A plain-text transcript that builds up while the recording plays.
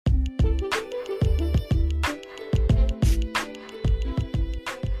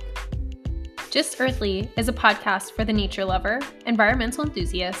Just Earthly is a podcast for the nature lover, environmental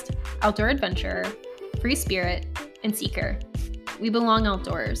enthusiast, outdoor adventurer, free spirit, and seeker. We belong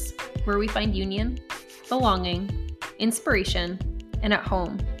outdoors, where we find union, belonging, inspiration, and at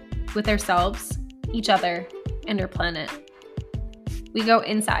home with ourselves, each other, and our planet. We go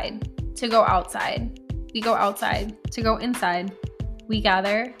inside to go outside. We go outside to go inside. We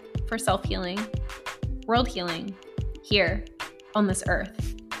gather for self-healing, world healing, here on this earth.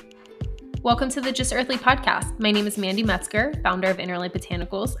 Welcome to the Just Earthly podcast. My name is Mandy Metzger, founder of Innerlight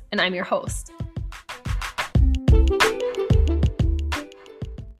Botanicals, and I'm your host.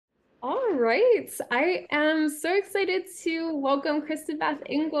 All right. I am so excited to welcome Christabeth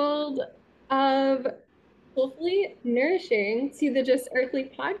Ingold of Soulfully, Nourishing to the Just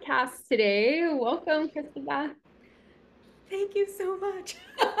Earthly podcast today. Welcome, Christabeth. Thank you so much.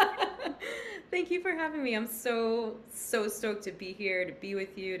 Thank you for having me. I'm so stoked to be here, to be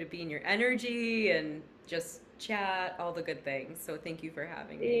with you, to be in your energy and just chat, all the good things. So thank you for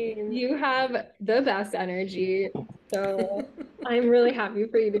having me. You have the best energy. So I'm really happy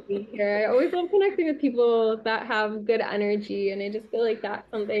for you to be here. I always love connecting with people that have good energy. And I just feel like that's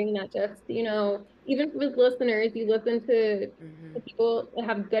something that just, even with listeners, you listen to the people that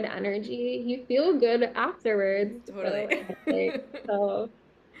have good energy, you feel good afterwards. Totally. So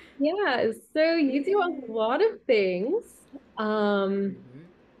yeah, so you do a lot of things. Do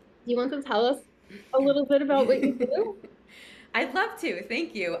you want to tell us a little bit about what you do? I'd love to.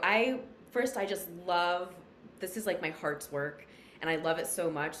 Thank you. I just love, this is like my heart's work and I love it so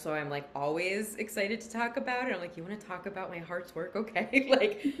much. So I'm like always excited to talk about it. I'm like, you want to talk about my heart's work? Okay.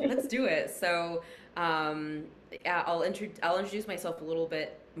 Like, let's do it. So, yeah, I'll introduce myself a little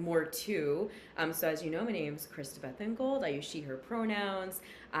bit more too. So as you know, my name's Christabeth Ingold. I use she, her pronouns.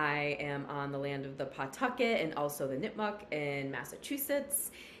 I am on the land of the Pawtucket and also the Nipmuc in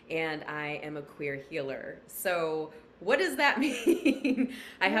Massachusetts. And I am a queer healer. So what does that mean?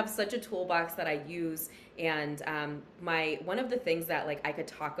 I have such a toolbox that I use, and one of the things that like I could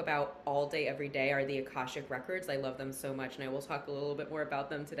talk about all day, every day are the Akashic records. I love them so much, and I will talk a little bit more about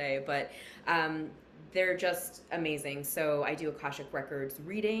them today, but they're just amazing. So I do Akashic records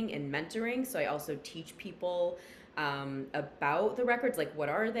reading and mentoring. So I also teach people about the records, like what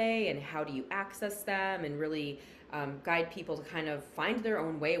are they and how do you access them, and really guide people to kind of find their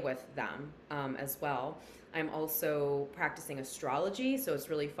own way with them as well. I'm also practicing astrology, so it's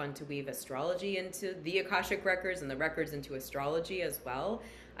really fun to weave astrology into the Akashic records and the records into astrology as well.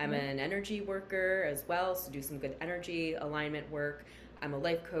 I'm an energy worker as well, so do some good energy alignment work. I'm a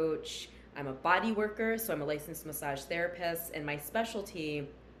life coach. I'm a body worker, so I'm a licensed massage therapist, and my specialty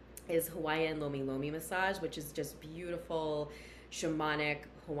is Hawaiian Lomi Lomi massage, which is just beautiful, shamanic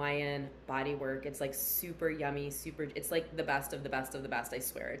Hawaiian body work. It's like super yummy, it's like the best of the best of the best, I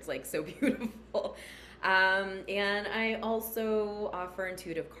swear. It's like so beautiful. And I also offer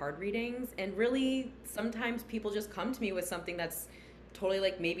intuitive card readings, and really sometimes people just come to me with something that's totally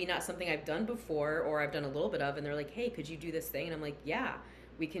like maybe not something I've done before or I've done a little bit of, and they're like, hey, could you do this thing? And I'm like, yeah,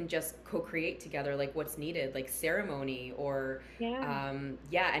 we can just co-create together like what's needed, like ceremony or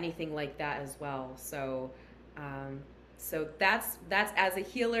anything like that as well. So so that's as a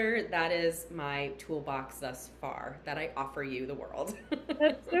healer, that is my toolbox thus far that I offer you the world.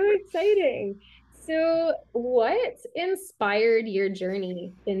 That's so exciting. So what inspired your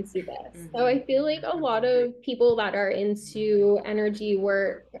journey into this? So I feel like a lot of people that are into energy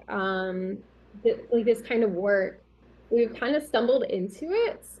work, like this kind of work, we've kind of stumbled into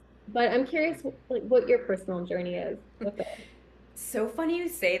it, but I'm curious like what your personal journey is with it. So funny you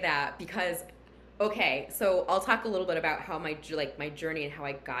say that, because okay, so I'll talk a little bit about how my journey and how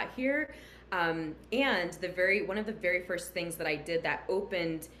I got here. And one of the very first things that I did that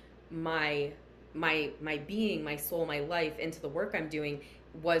opened my being, my soul, my life into the work I'm doing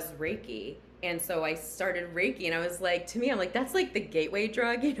was Reiki. And so I started Reiki, and I was like, to me, I'm like, that's like the gateway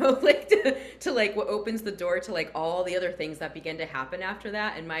drug, like to like what opens the door to like all the other things that begin to happen after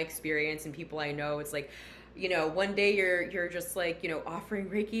that. In my experience and people I know, it's like, one day you're just like, offering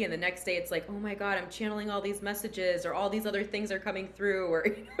Reiki, and the next day it's like, oh my God, I'm channeling all these messages, or all these other things are coming through, or,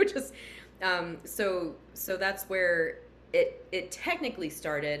 just, so that's where it technically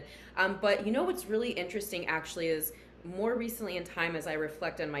started. But what's really interesting actually is more recently in time, as I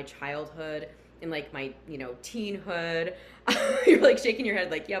reflect on my childhood and like my, teenhood, you're like shaking your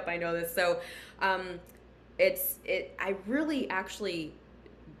head like, yep, I know this. So, I really actually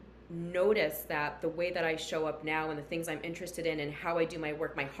notice that the way that I show up now and the things I'm interested in and how I do my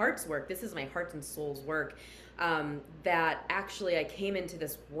work, my heart's work, this is my heart and soul's work, that actually I came into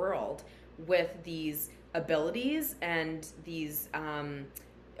this world with these abilities and these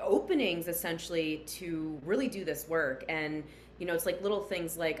openings essentially to really do this work. And, you know, it's like little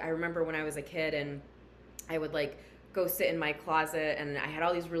things like I remember when I was a kid and I would like go sit in my closet and I had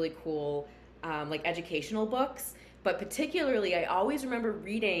all these really cool like educational books. But particularly, I always remember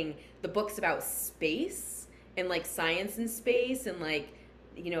reading the books about space and like science and space and like,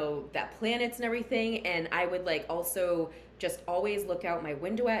 you know, that planets and everything. And I would like also just always look out my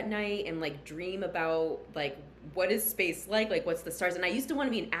window at night and like dream about like what is space like what's the stars. And I used to want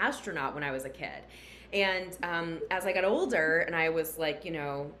to be an astronaut when I was a kid. And as I got older and I was like, you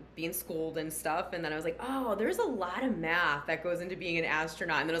know, being schooled and stuff, and then I was like, oh, there's a lot of math that goes into being an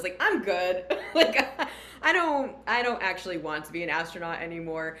astronaut. And then I was like, I'm good. Like, I don't actually want to be an astronaut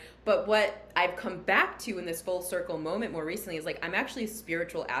anymore. But what I've come back to in this full circle moment more recently is like, I'm actually a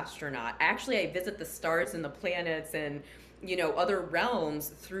spiritual astronaut. I visit the stars and the planets and, you know, other realms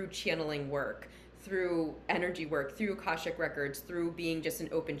through channeling work, through energy work, through Akashic records, through being just an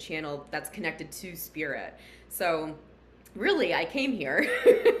open channel that's connected to spirit. So really, I came here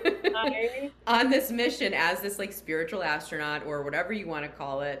on this mission as this like spiritual astronaut or whatever you want to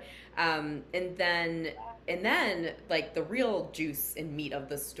call it. And then like the real juice and meat of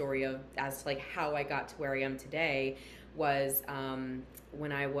the story of as to like how I got to where I am today was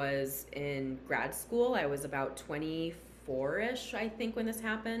when I was in grad school. I was about 24-ish, I think, when this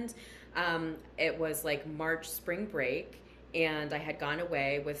happened. It was like March spring break, and I had gone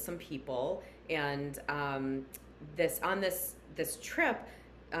away with some people, and this trip,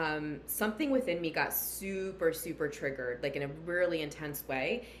 something within me got super triggered, like in a really intense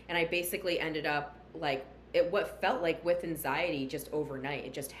way, and I basically ended up like what felt like with anxiety just overnight.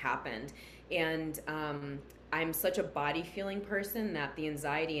 It just happened, and I'm such a body feeling person that the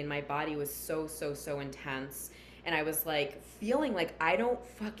anxiety in my body was so intense. And I was like feeling like I don't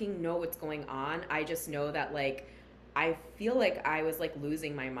fucking know what's going on. I just know that like I feel like I was like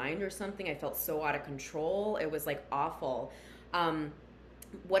losing my mind or something. I felt so out of control. It was like awful.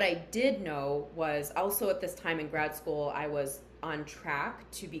 What I did know was also at this time in grad school, I was on track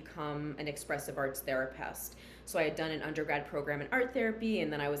to become an expressive arts therapist. So I had done an undergrad program in art therapy,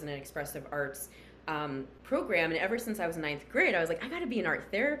 and then I was in an expressive arts program. And ever since I was in ninth grade, I was like, I gotta be an art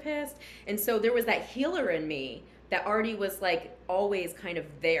therapist. And so there was that healer in me that already was like always kind of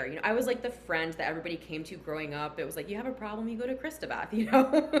there. You know, I was like the friend that everybody came to growing up. It was like, you have a problem, you go to Christabeth, you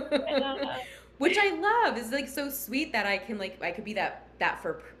know? Which I love. It's like so sweet that I could be that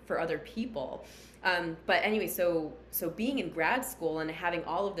for other people. But anyway, so being in grad school and having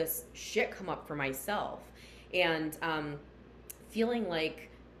all of this shit come up for myself, and feeling like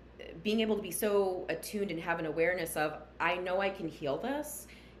being able to be so attuned and have an awareness of, I know I can heal this,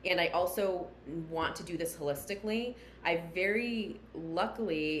 and I also want to do this holistically. I very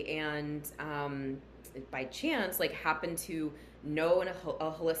luckily and by chance like happened to know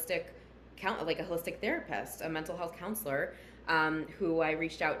a holistic therapist, a mental health counselor, who I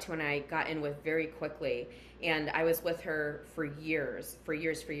reached out to and I got in with very quickly. And I was with her for years,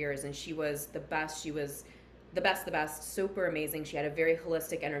 and she was the best. She was the best, super amazing. She had a very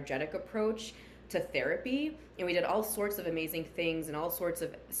holistic, energetic approach to therapy, and we did all sorts of amazing things and all sorts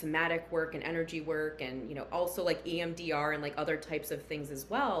of somatic work and energy work, and you know, also like EMDR and like other types of things as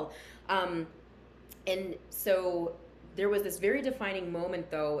well. And so there was this very defining moment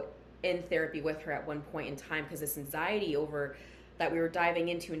though in therapy with her at one point in time, because this anxiety over that we were diving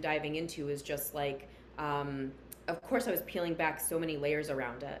into is just like, of course I was peeling back so many layers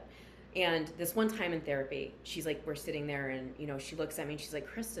around it. And this one time in therapy, she's like, we're sitting there and, you know, she looks at me and she's like,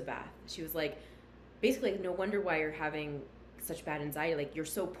 Christabeth, she was like, basically, no wonder why you're having such bad anxiety. Like, you're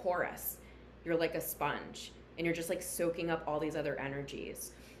so porous. You're like a sponge, and you're just like soaking up all these other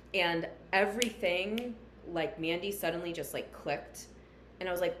energies. And everything, like Mandy, suddenly just like clicked. And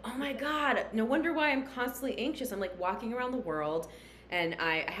I was like, oh my God, no wonder why I'm constantly anxious. I'm like walking around the world, and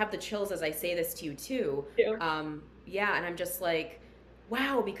I have the chills as I say this to you too. Yeah, and I'm just like,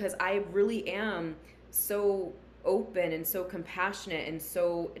 wow, because I really am so open and so compassionate and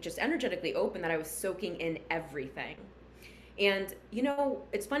so just energetically open that I was soaking in everything. And you know,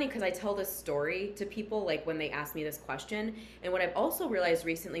 it's funny because I tell this story to people like when they ask me this question, and what I've also realized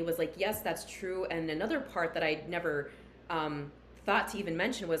recently was like, yes, that's true. And another part that I never thought to even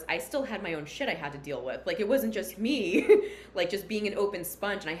mention was I still had my own shit I had to deal with. Like, it wasn't just me like just being an open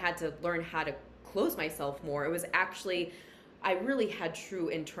sponge, and I had to learn how to close myself more. It was actually, I really had true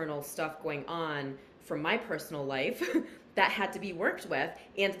internal stuff going on from my personal life that had to be worked with,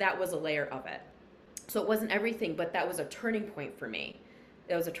 and that was a layer of it. So it wasn't everything, but that was a turning point for me.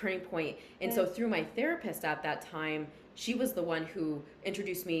 That was a turning point. And so through my therapist at that time, she was the one who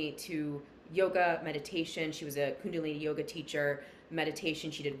introduced me to yoga, meditation. She was a Kundalini yoga teacher,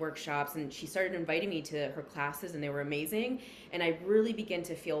 meditation. She did workshops, and she started inviting me to her classes, and they were amazing. And I really began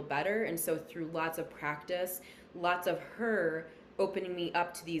to feel better. And so through lots of practice, lots of her opening me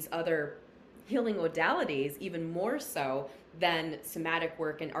up to these other healing modalities, even more so than somatic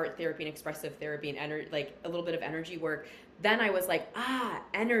work and art therapy and expressive therapy and like a little bit of energy work, then I was like,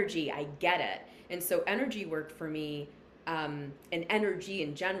 energy, I get it. And so energy work for me, and energy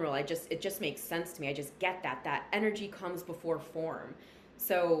in general, it just makes sense to me. I just get that energy comes before form.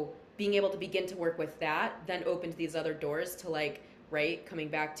 So being able to begin to work with that then opened these other doors to like, right, coming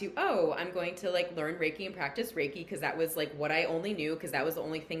back to, oh, I'm going to like learn Reiki and practice Reiki, because that was like what I only knew, because that was the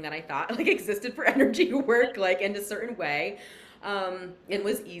only thing that I thought like existed for energy work, like in a certain way, and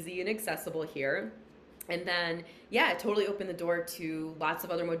was easy and accessible here. And then, yeah, it totally opened the door to lots of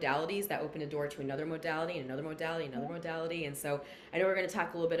other modalities that opened a door to another modality and another modality, another modality. And so I know we're going to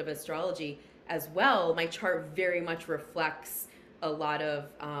talk a little bit of astrology as well. My chart very much reflects a lot of,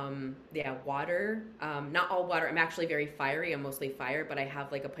 water. Not all water. I'm actually very fiery. I'm mostly fire, but I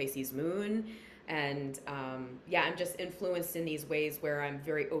have like a Pisces moon. And I'm just influenced in these ways where I'm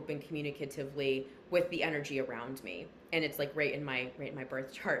very open communicatively with the energy around me. And it's like right in my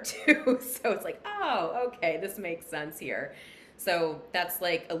birth chart too. So it's like, oh, okay, this makes sense here. So that's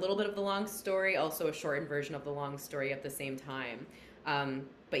like a little bit of the long story, also a shortened version of the long story at the same time.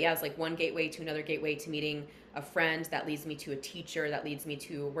 But yeah, it's like one gateway to another gateway to meeting a friend that leads me to a teacher that leads me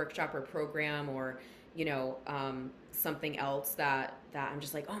to a workshop or program, or something else that I'm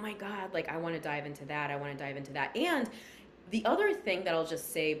just like, oh my god, like I want to dive into that. I want to dive into that. And the other thing that I'll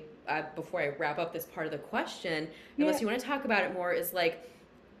just say, before I wrap up this part of the question, unless you want to talk about it more, is like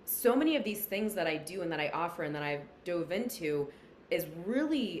so many of these things that I do and that I offer and that I've dove into is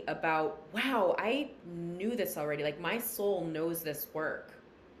really about, wow, I knew this already. Like my soul knows this work.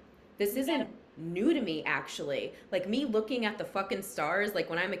 This isn't new to me, actually. Like me looking at the fucking stars, like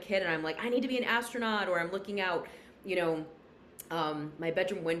when I'm a kid and I'm like, I need to be an astronaut, or I'm looking out, my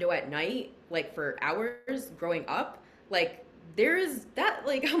bedroom window at night, like for hours growing up, like there's that,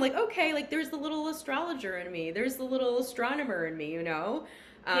 like I'm like, okay, like there's the little astrologer in me, there's the little astronomer in me,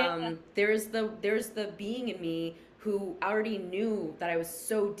 there's the being in me who already knew that I was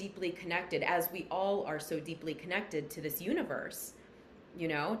so deeply connected, as we all are so deeply connected to this universe,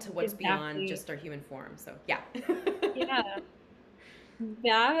 to what's beyond just our human form. So yeah. Yeah.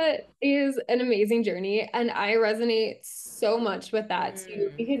 That is an amazing journey. And I resonate so much with that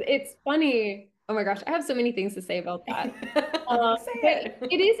too, because it's funny. Oh my gosh, I have so many things to say about that.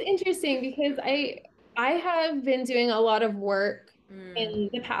 But it is interesting because I have been doing a lot of work in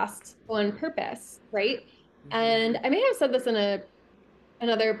the past on purpose, right? And I may have said this in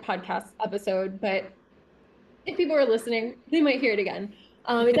another podcast episode, but if people are listening, they might hear it again.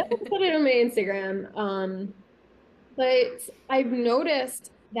 I definitely put it on my Instagram. But I've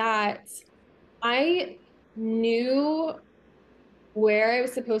noticed that I knew where I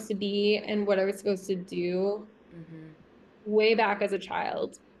was supposed to be and what I was supposed to do way back as a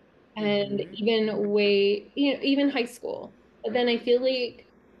child, and even even high school. But then I feel like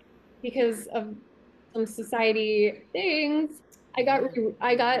because of some society things, I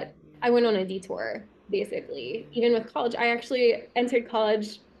went on a detour basically. Even with college, I actually entered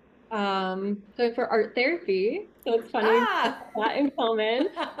college going for art therapy. So it's funny that in common.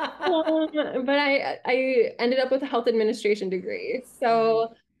 But I ended up with a health administration degree.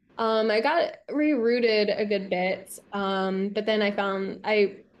 So I got rerouted a good bit. But then I'm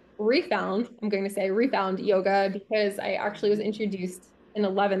going to say refound yoga, because I actually was introduced in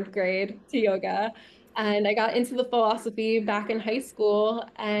 11th grade to yoga. And I got into the philosophy back in high school,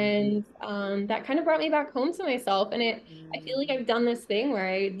 and that kind of brought me back home to myself. And I feel like I've done this thing where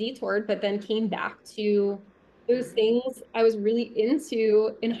I detoured, but then came back to those things I was really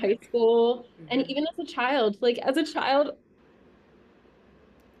into in high school and even as a child. Like as a child,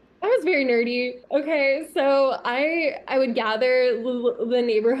 I was very nerdy. Okay, so I would gather the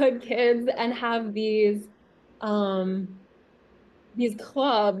neighborhood kids and have these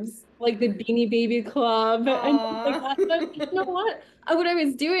clubs, like the Beanie Baby Club and things like that. But you know what? What I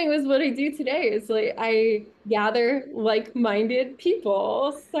was doing was what I do today. Is like I gather like-minded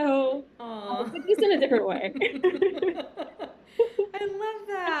people. So, but just in a different way. I love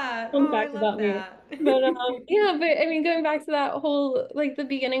that. Fun Oh, I fact love about me. that. But yeah, but I mean, going back to that whole like the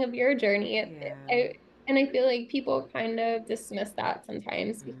beginning of your journey, and I feel like people kind of dismiss that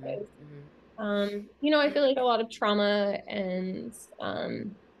sometimes because I feel like a lot of trauma and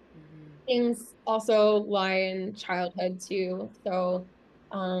things also lie in childhood too. So,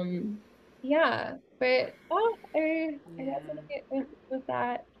 yeah, but I resonate with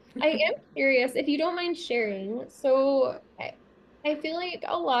that. I am curious if you don't mind sharing. So I feel like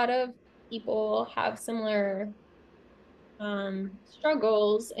a lot of people have similar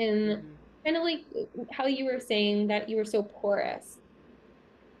struggles in Hmm. kind of like how you were saying that you were so porous.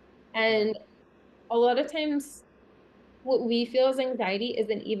 Yeah. And a lot of times what we feel as anxiety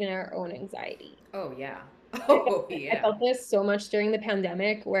isn't even our own anxiety. Oh yeah. I felt, Oh I yeah. felt this so much during the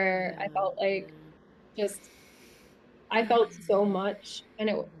pandemic where I Yeah. felt like Yeah. just I felt so much and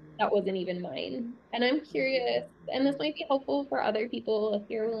Mhm. that wasn't even mine. And I'm curious, and this Mhm. might be helpful for other people if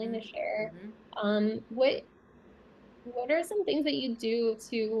you're willing to Mhm. share. Mhm. What are some things that you do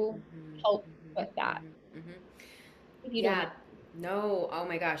to Mhm. help Mhm. with that, Mhm. Mhm. if you don't mind? Yeah. No. Oh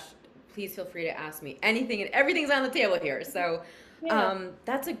my gosh. Please feel free to ask me anything and everything's on the table here. So, Yeah,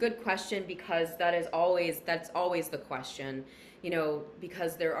 that's a good question because that's always the question,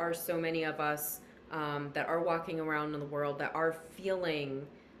 because there are so many of us that are walking around in the world that are feeling,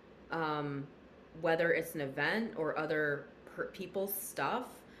 um, whether it's an event or other people's stuff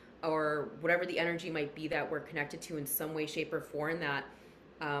or whatever the energy might be that we're connected to in some way, shape, or form. That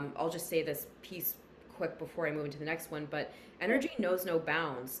I'll just say this piece quick before I move into the next one, but yeah, energy knows no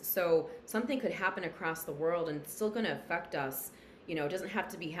bounds. So something could happen across the world and it's still going to affect us. It doesn't have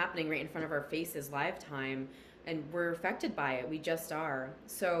to be happening right in front of our faces live time, and we're affected by it. We just are.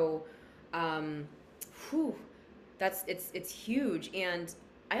 So, um, whew, it's huge. And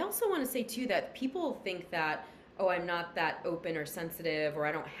I also want to say too that people think that, oh, I'm not that open or sensitive, or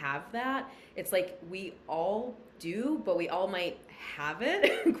I don't have that. It's like we all do, but we all might have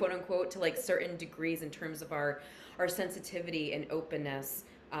it, quote unquote, to like certain degrees in terms of our sensitivity and openness.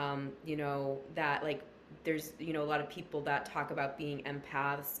 That like there's a lot of people that talk about being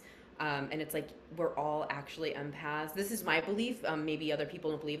empaths. And it's like we're all actually empaths. This is my belief. Maybe other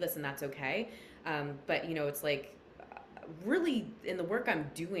people don't believe this, and that's okay. But it's like really in the work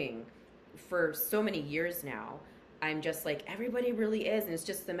I'm doing for so many years now, I'm just like everybody really is, and it's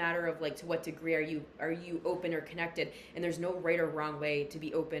just a matter of like to what degree are you open or connected, and there's no right or wrong way to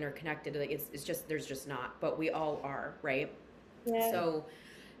be open or connected. Like it's just there's just not, but we all are, right? yeah, So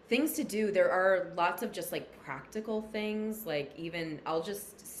things to do, there are lots of just like practical things, like even I'll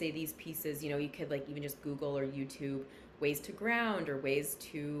just say these pieces, you could like even just Google or YouTube ways to ground or ways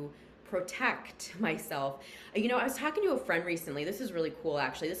to protect myself. I was talking to a friend recently. This is really cool,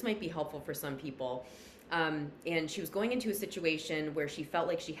 actually. This might be helpful for some people. And she was going into a situation where she felt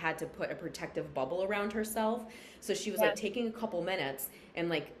like she had to put a protective bubble around herself. So she was yeah, like taking a couple minutes and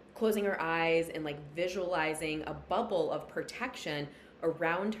like closing her eyes and like visualizing a bubble of protection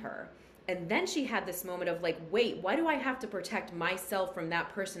around her. And then she had this moment of like, wait, why do I have to protect myself from that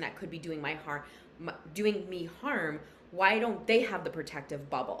person that could be doing doing me harm? Why don't they have the protective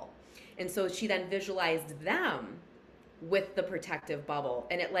bubble? And so she then visualized them with the protective bubble,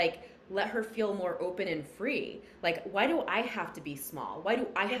 and it like let her feel more open and free. Like, why do I have to be small? Why do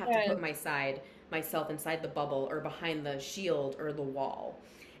I have to yeah. put myself inside the bubble or behind the shield or the wall?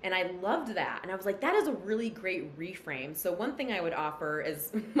 And I loved that, and I was like, that is a really great reframe. So one thing I would offer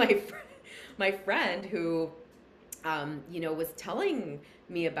is my friend who was telling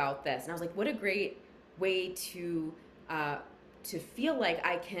me about this, and I was like, what a great way uh, to feel like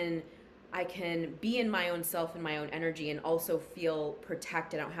I can be in my own self and my own energy and also feel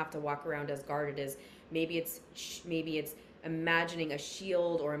protected. I don't have to walk around as guarded as maybe it's imagining a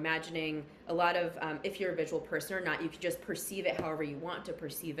shield or imagining a lot of if you're a visual person or not, you can just perceive it however you want to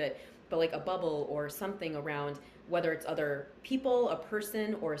perceive it, but like a bubble or something around, whether it's other people, a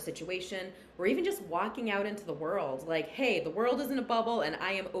person, or a situation, or even just walking out into the world. Like, hey, the world isn't a bubble, and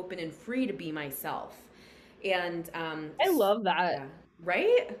I am open and free to be myself. And I love that. yeah,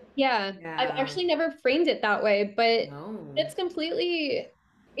 right? Yeah, I've Yeah. actually never framed it that way, but No. it's completely,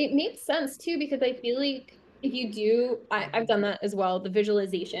 it makes sense too, because I feel like if you do, I've done that as well, the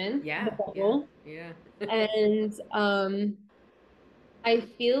visualization, the Yeah. Yeah. bubble. Yeah. And I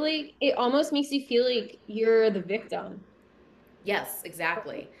feel like it almost makes you feel like you're the victim. Yes,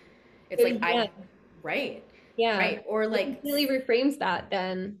 exactly. It's So like yeah, right, yeah. right, or It like, completely reframes that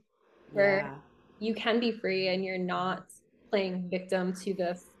then, where yeah, you can be free and you're not playing victim to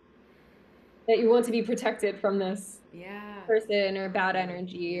this, that you want to be protected from this yeah, person or bad yeah,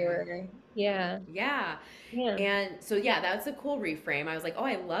 energy yeah, or yeah, yeah. yeah, And so, yeah, that's a cool reframe. I was like, oh,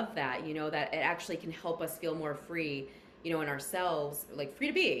 I love that, that it actually can help us feel more free, in ourselves, like free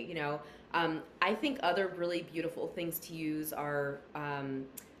to be, I think other really beautiful things to use are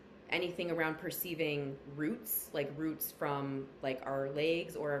anything around perceiving roots, like roots from like our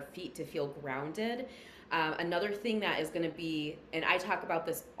legs or our feet to feel grounded. Another thing that is going to be, and I talk about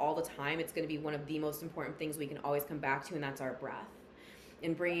this all the time, it's going to be one of the most important things we can always come back to, and that's our breath.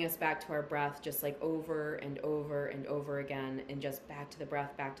 and bringing us back to our breath, just like over and over and over again, and just back to the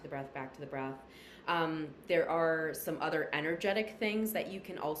breath, back to the breath, back to the breath. There are some other energetic things that you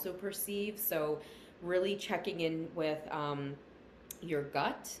can also perceive. So really checking in with your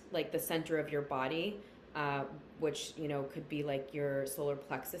gut, like the center of your body, which, you know, could be like your solar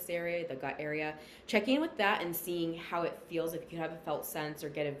plexus area, the gut area. Checking in with that and seeing how it feels, if you have a felt sense or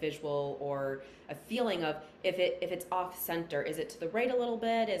get a visual or a feeling of if it's off center. Is it to the right a little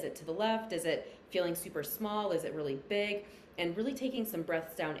bit? Is it to the left? Is it feeling super small? Is it really big? And really taking some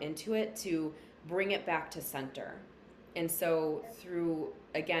breaths down into it to bring it back to center. And so through,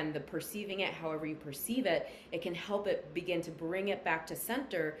 again, the perceiving it, however you perceive it, it can help it begin to bring it back to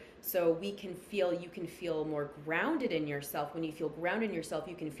center, so you can feel more grounded in yourself. When you feel grounded in yourself,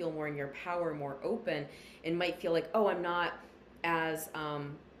 you can feel more in your power, more open, and might feel like, oh, I'm not as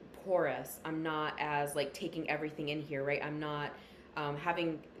porous. I'm not as like taking everything in here, right? I'm not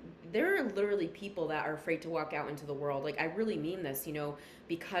there are literally people that are afraid to walk out into the world. Like, I really mean this, you know,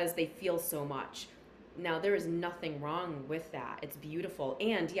 because they feel so much. Now, there is nothing wrong with that. It's beautiful.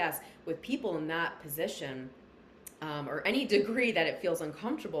 And yes, with people in that position, or any degree that it feels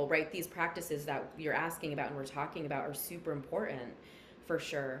uncomfortable, right? These practices that you're asking about and we're talking about are super important, for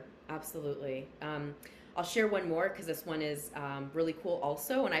sure. Absolutely. I'll share one more because this one is really cool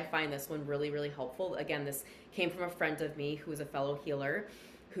also, and I find this one really, really helpful. Again, this came from a friend of me who is a fellow healer,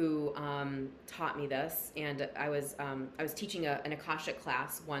 who taught me this, and I was teaching an Akashic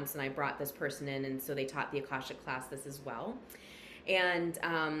class once, and I brought this person in, and so they taught the Akashic class this as well. And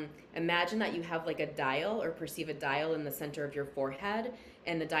imagine that you have like a dial, or perceive a dial in the center of your forehead,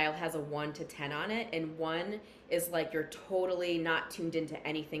 and the dial has a 1 to 10 on it, and 1 is like you're totally not tuned into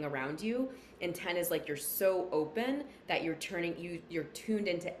anything around you, and 10 is like you're so open that you're tuned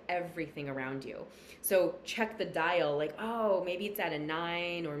into everything around you. So check the dial, like, oh, maybe it's at a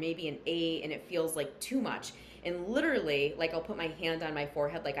 9 or maybe an 8, and it feels like too much. And literally, like, I'll put my hand on my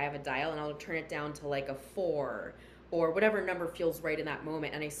forehead like I have a dial, and I'll turn it down to like a 4 or whatever number feels right in that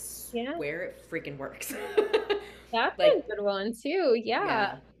moment, and I swear it freaking works. That's like, a good one too.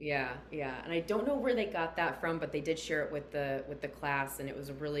 Yeah. And I don't know where they got that from, but they did share it with the class, and it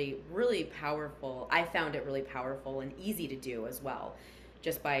was really, really powerful. I found it really powerful and easy to do as well.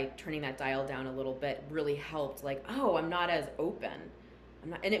 Just by turning that dial down a little bit really helped. Like, oh, I'm not as open.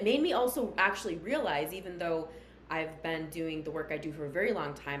 And it made me also actually realize, even though I've been doing the work I do for a very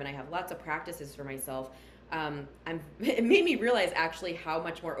long time and I have lots of practices for myself, it made me realize actually how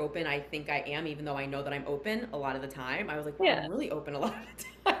much more open I think I am, even though I know that I'm open a lot of the time. I was like, wow, I'm really open a lot of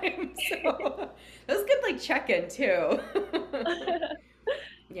the time. So that was good, like, check-in too.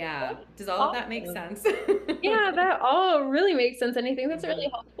 Yeah. Does all of that make sense? Yeah, that all really makes sense. And I think that's really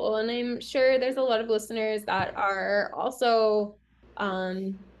helpful. And I'm sure there's a lot of listeners that are also,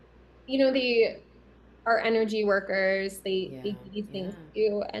 you know, they are energy workers. They do these things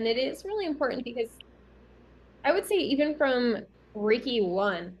too. And it is really important because I would say even from Reiki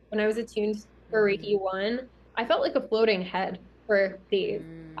 1, when I was attuned for Reiki 1, I felt like a floating head for days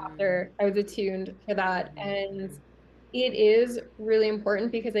after I was attuned for that. And it is really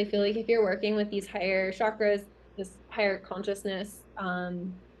important because I feel like if you're working with these higher chakras, this higher consciousness, that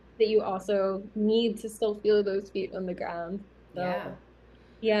you also need to still feel those feet on the ground. So,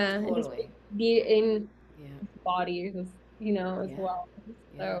 yeah, totally. and just be in body, you know, as well.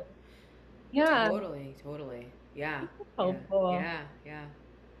 So, yeah. Totally. Yeah. Helpful. Yeah.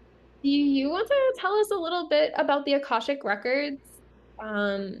 Do you want to tell us a little bit about the Akashic records?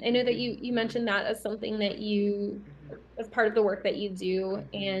 I know that you mentioned that as something that you, as part of the work that you do,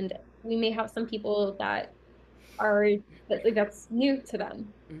 and we may have some people that are, that's new to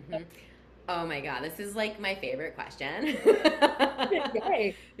them. Oh my God, this is like my favorite question.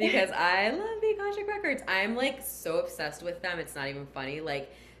 Yay. Because I love the Akashic records. I'm like so obsessed with them. It's not even funny.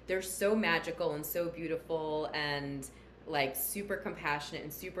 Like, they're so magical and so beautiful and like super compassionate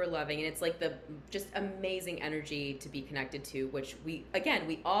and super loving. And it's like the just amazing energy to be connected to, which we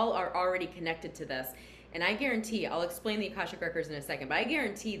all are already connected to this. And I guarantee, I'll explain the Akashic records in a second, but I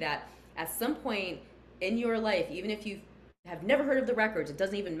guarantee that at some point in your life, even if you have never heard of the records, it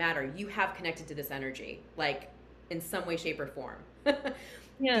doesn't even matter. You have connected to this energy, like in some way, shape, or form.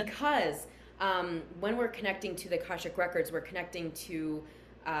 Because when we're connecting to the Akashic records, we're connecting to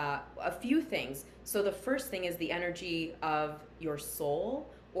a few things. So the first thing is the energy of your soul,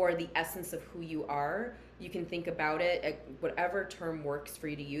 or the essence of who you are. You can think about it, whatever term works for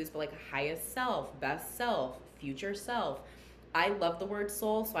you to use, but like highest self, best self, future self. I love the word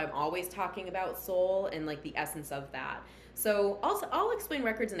soul, so I'm always talking about soul and like the essence of that. So also, I'll explain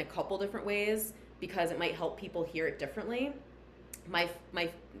records in a couple different ways because it might help people hear it differently.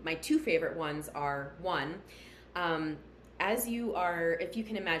 my two favorite ones are one, as you are, if you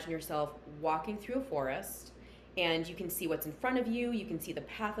can imagine yourself walking through a forest and you can see what's in front of you, you can see the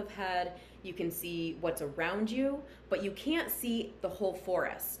path ahead, you can see what's around you, but you can't see the whole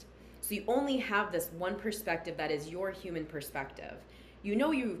forest. So you only have this one perspective that is your human perspective. You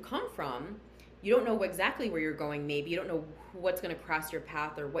know you've come from, you don't know exactly where you're going, maybe you don't know what's going to cross your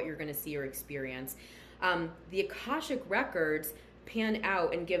path or what you're going to see or experience. The Akashic records pan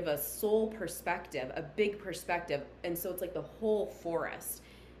out and give a soul perspective, a big perspective, and so it's like the whole forest.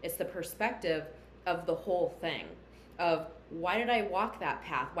 It's the perspective of the whole thing, of why did I walk that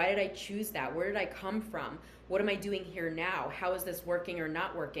path? Why did I choose that? Where did I come from? What am I doing here now? How is this working or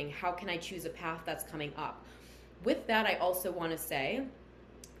not working? How can I choose a path that's coming up? With that, I also want to say,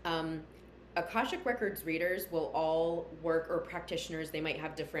 Akashic Records readers will all work, or practitioners, they might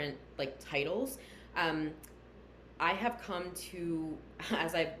have different like titles. I have come to,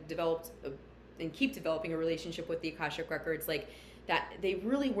 as I've developed and keep developing a relationship with the Akashic Records, like that they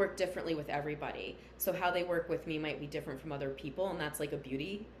really work differently with everybody. So how they work with me might be different from other people, and that's like a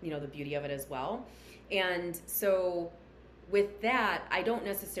beauty, the beauty of it as well. And so with that, I don't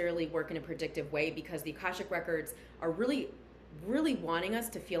necessarily work in a predictive way, because the Akashic Records are really wanting us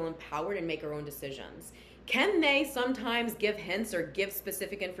to feel empowered and make our own decisions. Can they sometimes give hints or give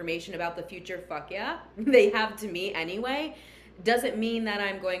specific information about the future? Fuck yeah. They have to me anyway. Doesn't mean that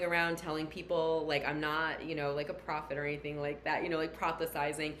I'm going around telling people like I'm not, like a prophet or anything like that, like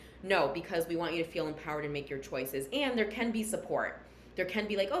prophesizing. No, because we want you to feel empowered and make your choices. And there can be support. There can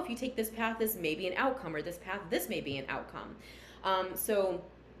be like, oh, if you take this path, this may be an outcome, or this path, this may be an outcome. So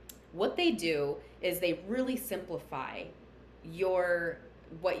what they do is they really simplify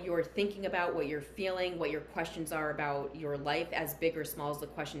what you're thinking about, what you're feeling, what your questions are about your life, as big or small as the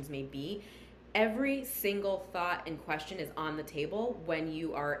questions may be. Every single thought and question is on the table when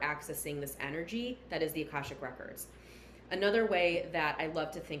you are accessing this energy that is the Akashic Records. Another way that I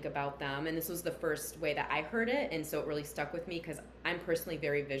love to think about them, and this was the first way that I heard it, and so it really stuck with me because I'm personally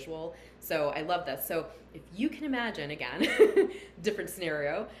very visual, so I love this. So if you can imagine, again, different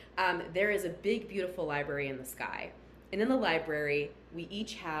scenario, there is a big, beautiful library in the sky. And in the library, we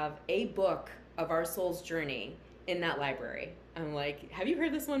each have a book of our soul's journey in that library. I'm like, have you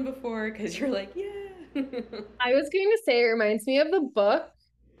heard this one before? Because you're like, yeah. I was going to say, it reminds me of the book,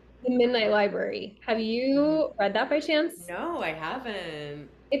 The Midnight Library. Have you read that by chance? No, I haven't.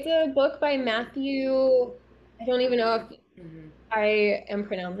 It's a book by Matthew. I don't even know if I am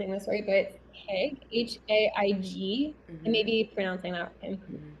pronouncing this right, but it's Haig, Haig. I may be pronouncing that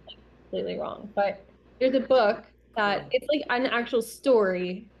completely wrong, but there's a book that it's like an actual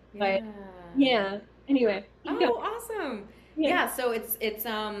story, but yeah. Anyway. Oh, awesome. Yeah, so it's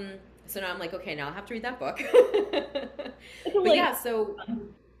so now I'm like, okay, now I'll have to read that book. But yeah, so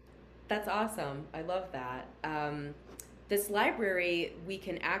that's awesome. I love that. This library we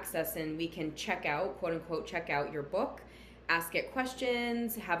can access, and we can check out, quote unquote, check out your book, ask it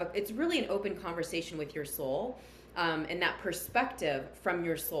questions, it's really an open conversation with your soul, and that perspective from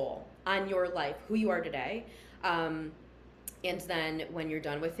your soul on your life, who you are today. And then when you're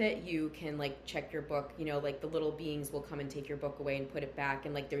done with it, you can like check your book, like the little beings will come and take your book away and put it back.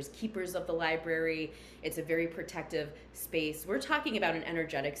 And like there's keepers of the library. It's a very protective space. We're talking about an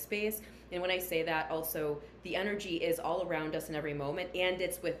energetic space. And when I say that, also the energy is all around us in every moment, and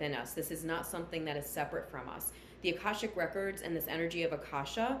it's within us. This is not something that is separate from us. The Akashic Records and this energy of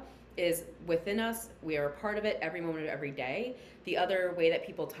Akasha is within us. We are a part of it every moment of every day. The other way that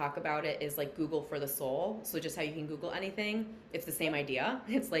people talk about it is like Google for the soul. So just how you can Google anything, it's the same idea.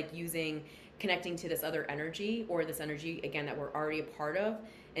 It's like connecting to this other energy, or this energy, again, that we're already a part of,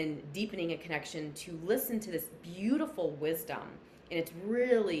 and deepening a connection to listen to this beautiful wisdom. And it's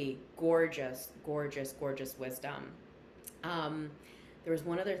really gorgeous, gorgeous, gorgeous wisdom. There was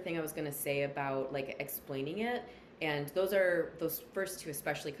one other thing I was going to say about like explaining it. And those first two,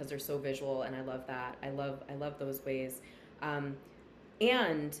 especially because they're so visual, and I love that. I love those ways.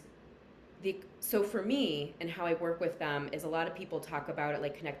 So for me, and how I work with them, is a lot of people talk about it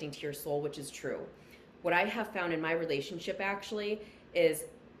like connecting to your soul, which is true. What I have found in my relationship actually is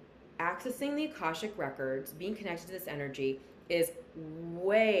accessing the Akashic Records, being connected to this energy, is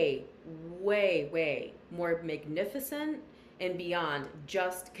way, way, way more magnificent and beyond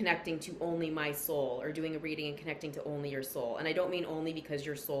just connecting to only my soul, or doing a reading and connecting to only your soul. And I don't mean only because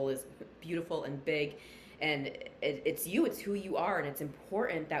your soul is beautiful and big, and it's you, it's who you are, and it's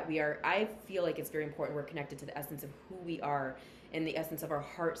important that I feel like it's very important we're connected to the essence of who we are, and the essence of our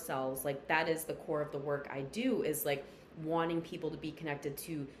heart selves. Like that is the core of the work I do, is like wanting people to be connected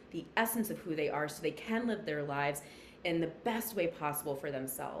to the essence of who they are, so they can live their lives in the best way possible for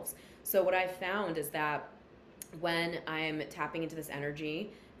themselves. So what I've found is that when I'm tapping into this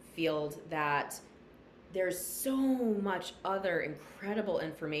energy field, that there's so much other incredible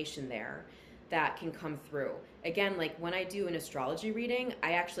information there that can come through. Again, like when I do an astrology reading,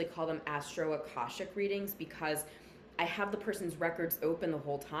 I actually call them Akashic readings, because I have the person's records open the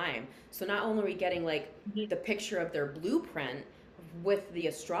whole time. So not only are we getting like the picture of their blueprint with the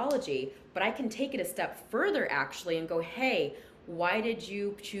astrology, but I can take it a step further actually and go, hey, why did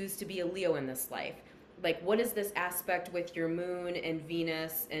you choose to be a Leo in this life? Like, what is this aspect with your moon and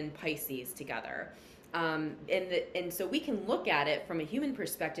Venus and Pisces together? And so we can look at it from a human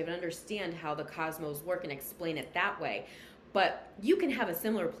perspective and understand how the cosmos work and explain it that way. But you can have a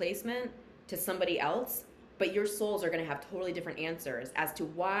similar placement to somebody else, but your souls are going to have totally different answers as to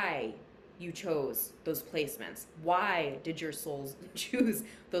why you chose those placements. Why did your souls choose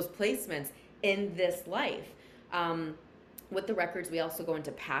those placements in this life? With the records, we also go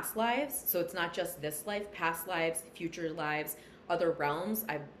into past lives. So it's not just this life, past lives, future lives, other realms.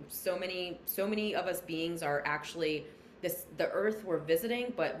 So many of us beings are actually the earth we're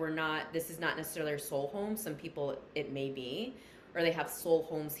visiting, but we're not, this is not necessarily their soul home. Some people it may be, or they have soul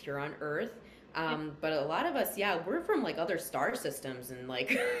homes here on earth. But a lot of us, yeah, we're from like other star systems and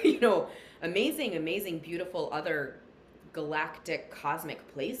like, amazing, beautiful other galactic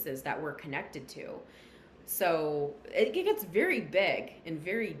cosmic places that we're connected to. So it gets very big and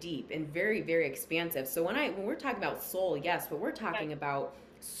very deep and very, very expansive. So when we're talking about soul, yes, but we're talking about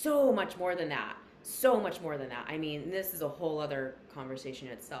so much more than that. So much more than that. I mean, this is a whole other conversation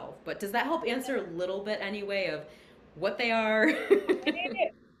in itself. But does that help answer a little bit anyway of what they are?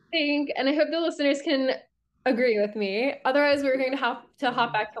 I think, and I hope the listeners can agree with me. Otherwise, we're going to have to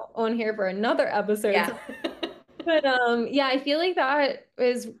hop back on here for another episode. Yeah. But yeah, I feel like that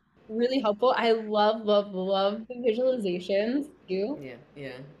is really helpful. I love the visualizations too.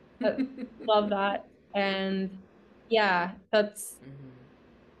 Yeah. Love that. And yeah, that's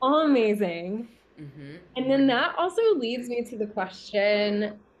amazing. And then that also leads me to the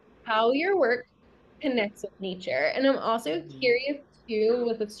question, how your work connects with nature. And I'm also curious too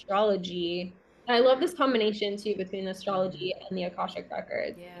with astrology. And I love this combination too between astrology and the Akashic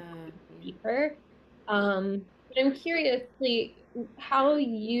records. Yeah. Deeper. But I'm curious, like, how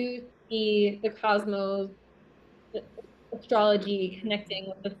you see the cosmos, the astrology connecting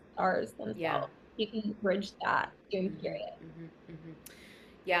with the stars themselves. Yeah. You can bridge that. I'm curious.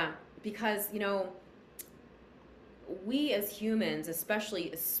 Yeah, because we as humans, especially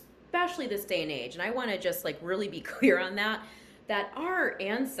this day and age, and I want to just like really be clear on that our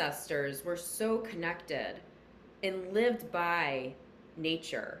ancestors were so connected and lived by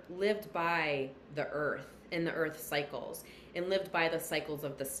nature, lived by the earth and the earth cycles, and lived by the cycles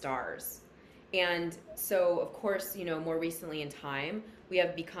of the stars. And so, of course, more recently in time, we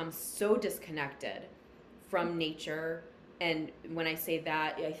have become so disconnected from nature. And when I say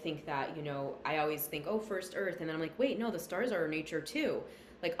that, I think that, I always think, oh, first Earth. And then I'm like, wait, no, the stars are nature too.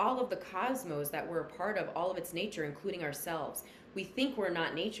 Like all of the cosmos that we're a part of, all of its nature, including ourselves. We think we're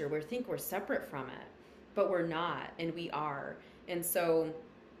not nature. We think we're separate from it, but we're not, and we are. And so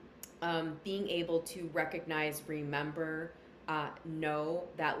being able to recognize, remember, know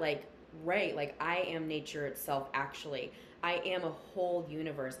that like I am nature itself, actually. I am a whole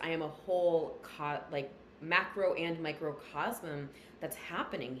universe. I am a whole macro and microcosm that's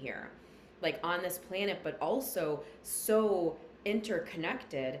happening here, like on this planet, but also so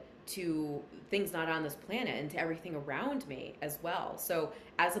interconnected to things not on this planet and to everything around me as well. So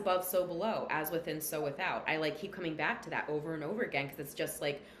as above, so below, as within, so without. I like keep coming back to that over and over again because it's just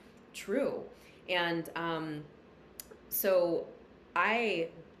like true. And so I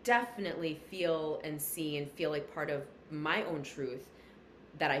definitely feel and see and feel like part of my own truth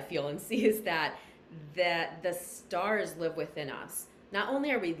that I feel and see is that the stars live within us. Not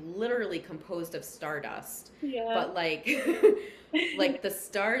only are we literally composed of stardust, but like like the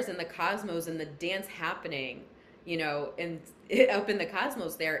stars and the cosmos and the dance happening, and up in the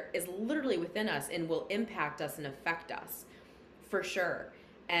cosmos there is literally within us and will impact us and affect us for sure.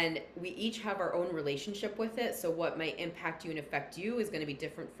 And we each have our own relationship with it. So what might impact you and affect you is going to be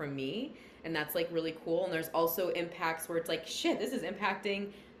different from me. And that's like really cool. And there's also impacts where it's like, shit, this is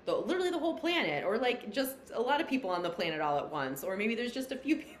impacting literally the whole planet, or like just a lot of people on the planet all at once, or maybe there's just a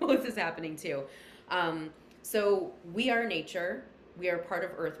few people this is happening to. So we are nature. We are part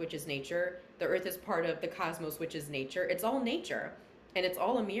of Earth, which is nature. The Earth is part of the cosmos, which is nature. It's all nature, and it's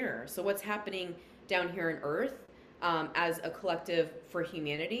all a mirror. So what's happening down here on Earth, as a collective for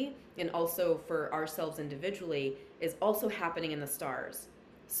humanity and also for ourselves individually, is also happening in the stars.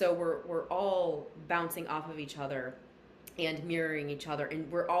 So we're all bouncing off of each other and mirroring each other.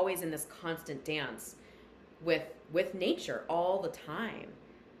 And we're always in this constant dance with nature all the time.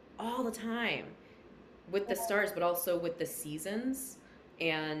 All the time. With the stars, but also with the seasons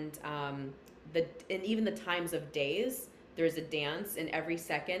and and even the times of days. There's a dance in every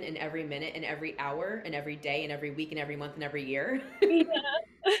second, in every minute, in every hour, in every day, in every week, in every month, in every year. Yeah.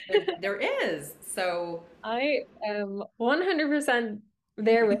 There is. So I am 100%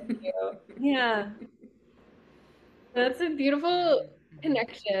 there with you. Yeah. That's a beautiful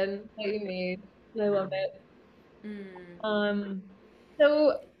connection that you made. I love it. mm, Um,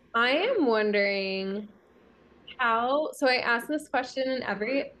 so I am wondering so I ask this question in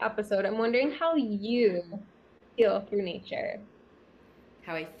every episode. I'm wondering how you feel through nature,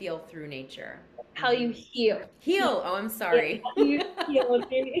 how I feel through nature. how you heal. Heal. Oh, I'm Yeah, sorry. how you feel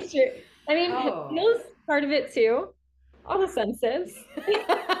through nature. I mean, Oh. feel's part of it too. All the senses.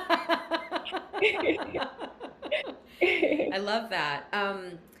 I love that.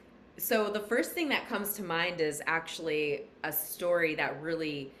 So the first thing that comes to mind is actually a story that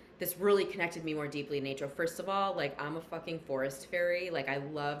this really connected me more deeply in nature. First of all, like I'm a fucking forest fairy. Like I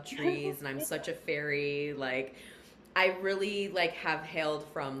love trees and I'm such a fairy. Like I really like have hailed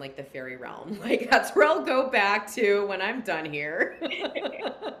from like the fairy realm. Like that's where I'll go back to when I'm done here.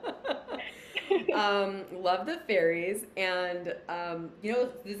 Love the fairies, and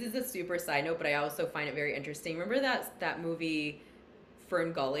this is a super side note, but I also find it very interesting. Remember that movie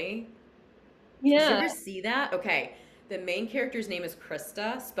Fern Gully? Did you Yeah. ever see that? Okay, the main character's name is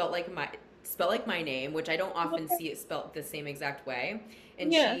Krista, spelled like my name, which I don't often see it spelled the same exact way.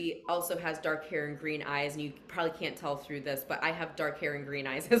 And Yeah. she also has dark hair and green eyes, and you probably can't tell through this, but I have dark hair and green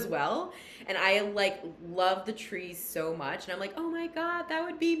eyes as well. And I like love the trees so much, and I'm like, oh my god, that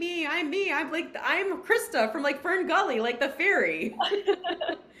would be me. I'm me. I'm Krista from like Fern Gully, like the fairy.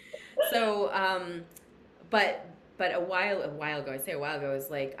 So, but a while ago, I say a while ago, is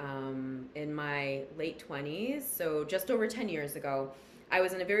like in my late 20s, so just over 10 years ago, I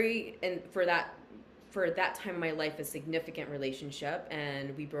was in for that time of my life, a significant relationship,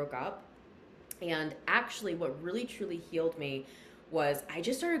 and we broke up. And actually what really truly healed me was I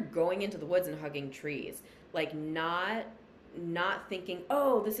just started going into the woods and hugging trees, like not thinking,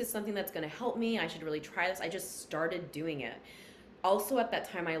 oh, this is something that's going to help me, I should really try this. I just started doing it. Also at that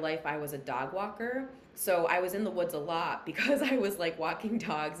time in my life, I was a dog walker, so I was in the woods a lot because I was like walking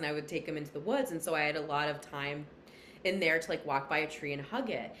dogs and I would take them into the woods, and so I had a lot of time in there to like walk by a tree and hug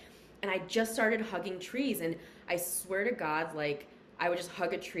it. And I just started hugging trees, and I swear to God, like I would just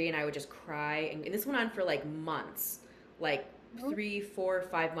hug a tree and I would just cry, and this went on for like months, like 3, 4,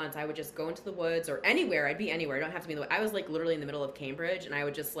 5 months. I would just go into the woods or anywhere. I'd be anywhere. I don't have to be in the woods. I was like literally in the middle of Cambridge, and I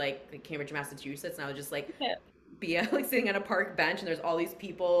would just like Cambridge, Massachusetts, and I would just like be like sitting on a park bench, and there's all these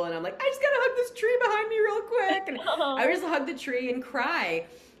people, and I'm like, I just gotta hug this tree behind me real quick, and I would just hug the tree and cry.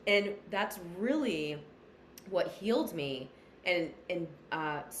 And that's really what healed me and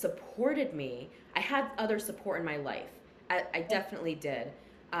supported me. I had other support in my life. I definitely did.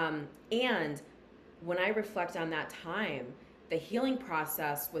 And when I reflect on that time, the healing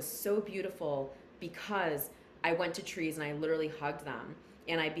process was so beautiful because I went to trees and I literally hugged them,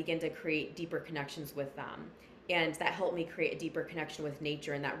 and I began to create deeper connections with them. And that helped me create a deeper connection with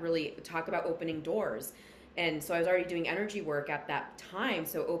nature, and that really talk about opening doors. And so I was already doing energy work at that time,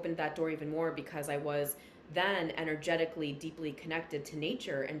 so opened that door even more because I was then energetically deeply connected to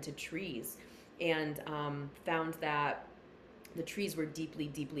nature and to trees, and found that the trees were deeply,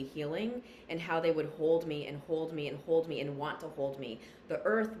 deeply healing, and how they would hold me and hold me and hold me and want to hold me. The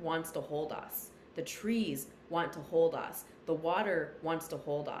earth wants to hold us. The trees want to hold us. The water wants to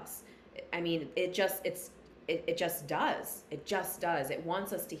hold us. I mean, it just does. It just does. It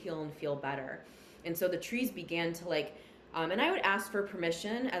wants us to heal and feel better. And so the trees began to like, and I would ask for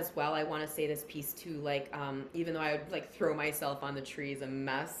permission as well. I want to say this piece too, like, even though I would like throw myself on the trees a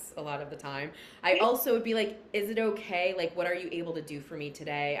mess a lot of the time, I also would be like, is it okay? Like, what are you able to do for me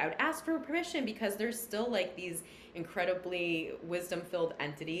today? I would ask for permission because there's still like these incredibly wisdom-filled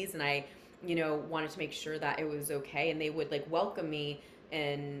entities, and I, wanted to make sure that it was okay, and they would like welcome me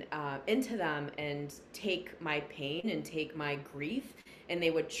and into them and take my pain and take my grief, and they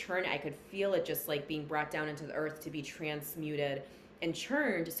would churn. I could feel it just like being brought down into the earth to be transmuted and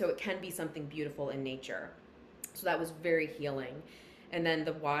churned so it can be something beautiful in nature. So that was very healing. And then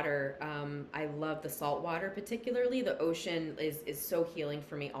the water, I love the salt water particularly. The ocean is so healing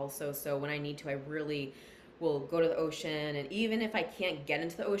for me also. So when I need to, I really will go to the ocean. And even if I can't get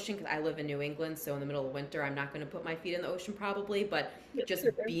into the ocean, because I live in New England, so in the middle of winter, I'm not going to put my feet in the ocean probably, but just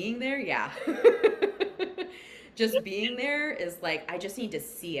being there, yeah. Just being there is like, I just need to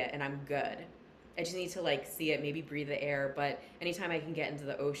see it and I'm good. I just need to like see it, maybe breathe the air. But anytime I can get into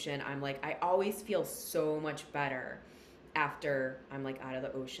the ocean, I'm like, I always feel so much better after I'm like out of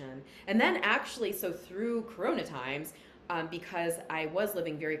the ocean. And then actually, so through Corona times, because I was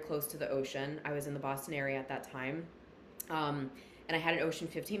living very close to the ocean, I was in the Boston area at that time, um, and I had an ocean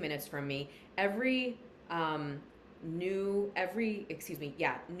 15 minutes from me. Every new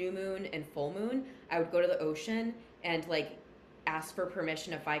moon and full moon, I would go to the ocean and like ask for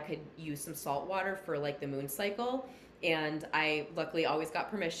permission if I could use some salt water for like the moon cycle. And I luckily always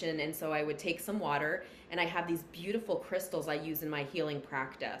got permission. And so I would take some water, and I have these beautiful crystals I use in my healing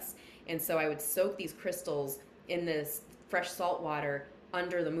practice. And so I would soak these crystals in this fresh salt water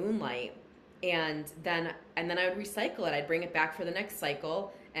under the moonlight. And then I would recycle it. I'd bring it back for the next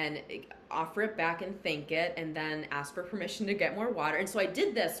cycle and offer it back and thank it, and then ask for permission to get more water. And so I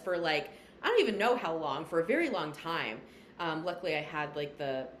did this for like, I don't even know how long, for a very long time. Luckily, I had like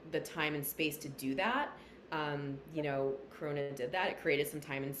the time and space to do that. Corona did that. It created some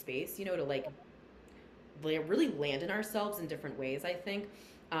time and space, to like really land in ourselves in different ways, I think.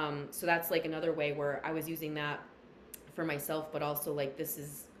 So that's like another way where I was using that for myself, but also like this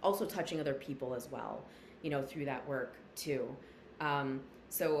is also touching other people as well, through that work too.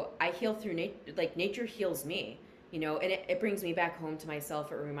 So I heal through nature, like nature heals me, and it brings me back home to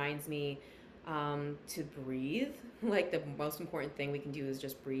myself. It reminds me to breathe. Like the most important thing we can do is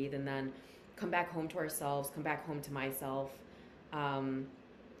just breathe, and then come back home to ourselves, come back home to myself. And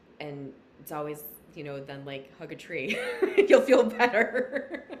it's always, then like hug a tree. You'll feel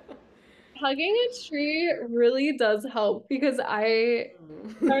better. Hugging a tree really does help, because I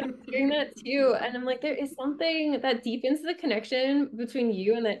started doing that too. And I'm like, there is something that deepens the connection between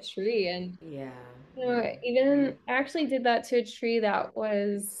you and that tree. And Yeah. even I actually did that to a tree that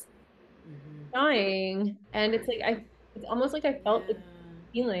was dying. And it's almost like I felt Yeah. its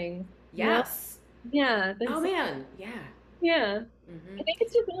feelings, Yes. Yeah, Oh there's man. Yeah. yeah. Mm-hmm. I think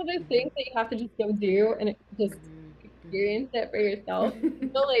it's just one of those things that you have to just go do and just experience it for yourself.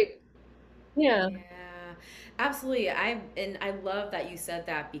 So like, yeah. Yeah, absolutely. I love that you said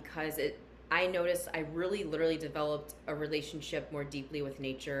that, because I noticed I really literally developed a relationship more deeply with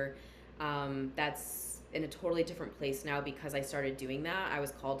nature. That's in a totally different place now because I started doing that. I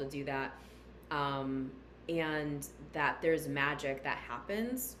was called to do that. Um, and that there's magic that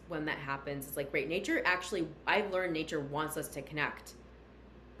happens when that happens. It's like, great. Nature actually, I've learned nature wants us to connect.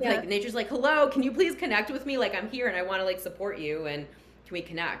 Yeah. Like nature's like, hello, can you please connect with me? Like I'm here and I want to like support you, and can we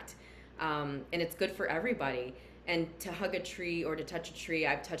connect? And it's good for everybody. And to hug a tree or to touch a tree,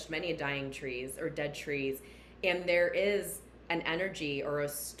 I've touched many dying trees or dead trees, and there is an energy or a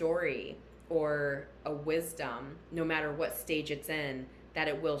story or a wisdom, no matter what stage it's in, that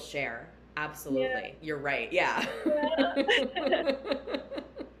it will share. Yeah. Absolutely, you're right. Yeah. Yeah.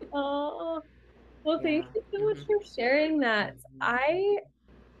 Oh, well, Yeah. thank you so much Hmm. for sharing that. I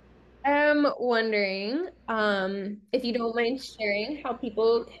am wondering, if you don't mind sharing how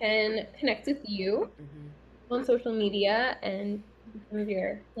people can connect with you Hmm. on social media and some of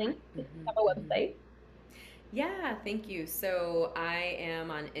your links. If you have a Hmm. website. Yeah, thank you. So I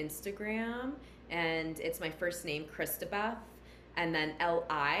am on Instagram, and it's my first name, Christabeth, and then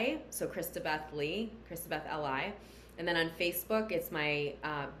L-I, so Christabeth Lee, Christabeth L-I. And then on Facebook, it's my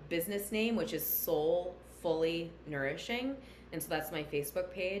business name, which is Soulfully Nourishing. And so that's my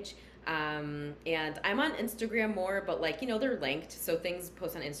Facebook page. And I'm on Instagram more, but like, they're linked. So things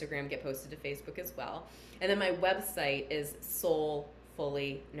posted on Instagram get posted to Facebook as well. And then my website is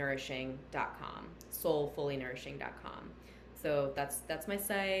soulfullynourishing.com. Soulfullynourishing.com. So that's my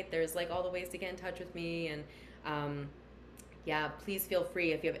site. There's like all the ways to get in touch with me, and yeah, please feel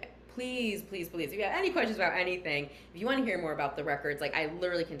free if you have please if you have any questions about anything, if you want to hear more about the records, like I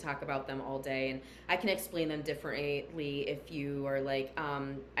literally can talk about them all day, and I can explain them differently if you are like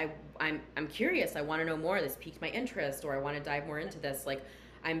I'm curious, I want to know more, this piqued my interest, or I want to dive more into this. Like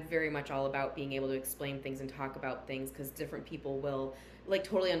I'm very much all about being able to explain things and talk about things, because different people will like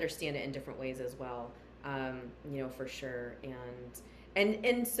totally understand it in different ways as well. For sure.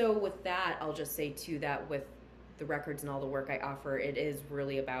 And so with that, I'll just say too that with the records and all the work I offer, it is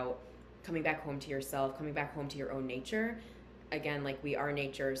really about coming back home to yourself, coming back home to your own nature. Again, like we are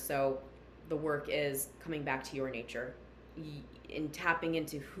nature, so the work is coming back to your nature and tapping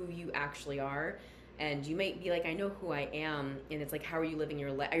into who you actually are. And you might be like, I know who I am, and it's like, how are you living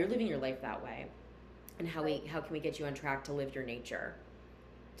your life? Are you living your life that way? And how can we get you on track to live your nature,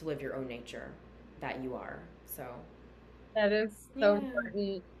 to live your own nature that you are? So That is so yeah,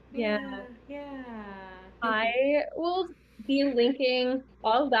 important. Yeah. yeah, yeah. I will be linking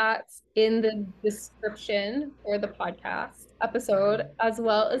all that in the description for the podcast episode, as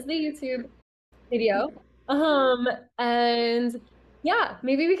well as the YouTube video. And yeah,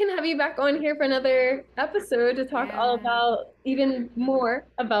 maybe we can have you back on here for another episode to talk all about even more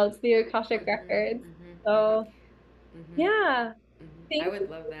about the Akashic records. So yeah, I thank would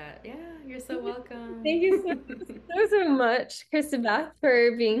love that. Yeah, you're so welcome. thank you so much, Christabeth,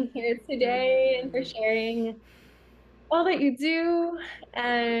 for being here today and for sharing all that you do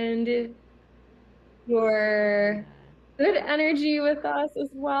and your good energy with us as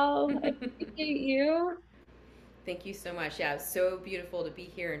well. I appreciate you. Thank you so much. Yeah, it's so beautiful to be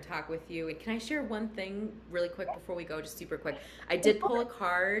here and talk with you. And can I share one thing really quick before we go, just super quick? I did pull a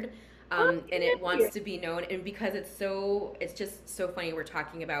card, and it wants to be known. And because it's just so funny. We're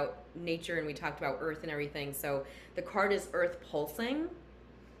talking about nature and we talked about Earth and everything. So the card is Earth pulsing.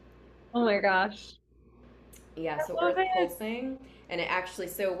 Oh my gosh. Yeah, so I love Earth it. pulsing, and it actually,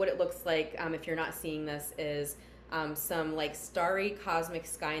 so what it looks like, if you're not seeing this, is some like starry cosmic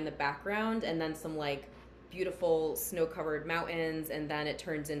sky in the background, and then some like beautiful snow-covered mountains, and then it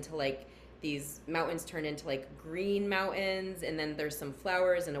turns into like these mountains turn into like green mountains, and then there's some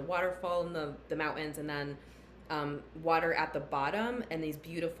flowers and a waterfall in the mountains, and then water at the bottom, and these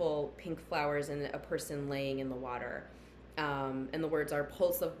beautiful pink flowers, and a person laying in the water. And the words are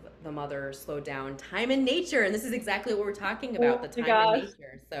pulse of the mother, slow down, time in nature. And this is exactly what we're talking about, the time in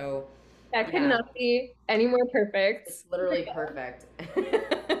nature. So that could not be any more perfect. It's literally perfect.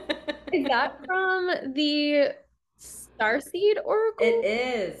 Is that from the Starseed Oracle? It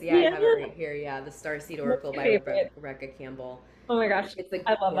is. Yeah, I have it right here. Yeah, the Starseed Oracle by Rebecca Campbell. Oh my gosh. It's a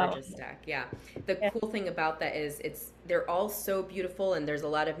I love gorgeous deck. Yeah. The cool thing about that is they're all so beautiful, and there's a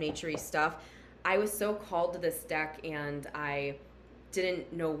lot of naturey stuff. I was so called to this deck, and I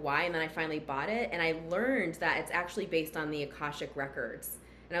didn't know why, and then I finally bought it, and I learned that it's actually based on the Akashic records.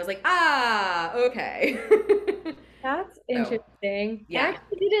 And I was like, okay. That's interesting. Yeah. I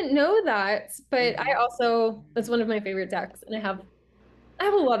actually didn't know that, but I also, that's one of my favorite decks, and I have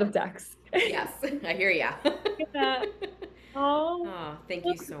a lot of decks. Yes, I hear ya. Yeah. Oh, thank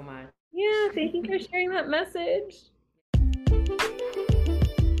you so much. Yeah, thank you for sharing that message.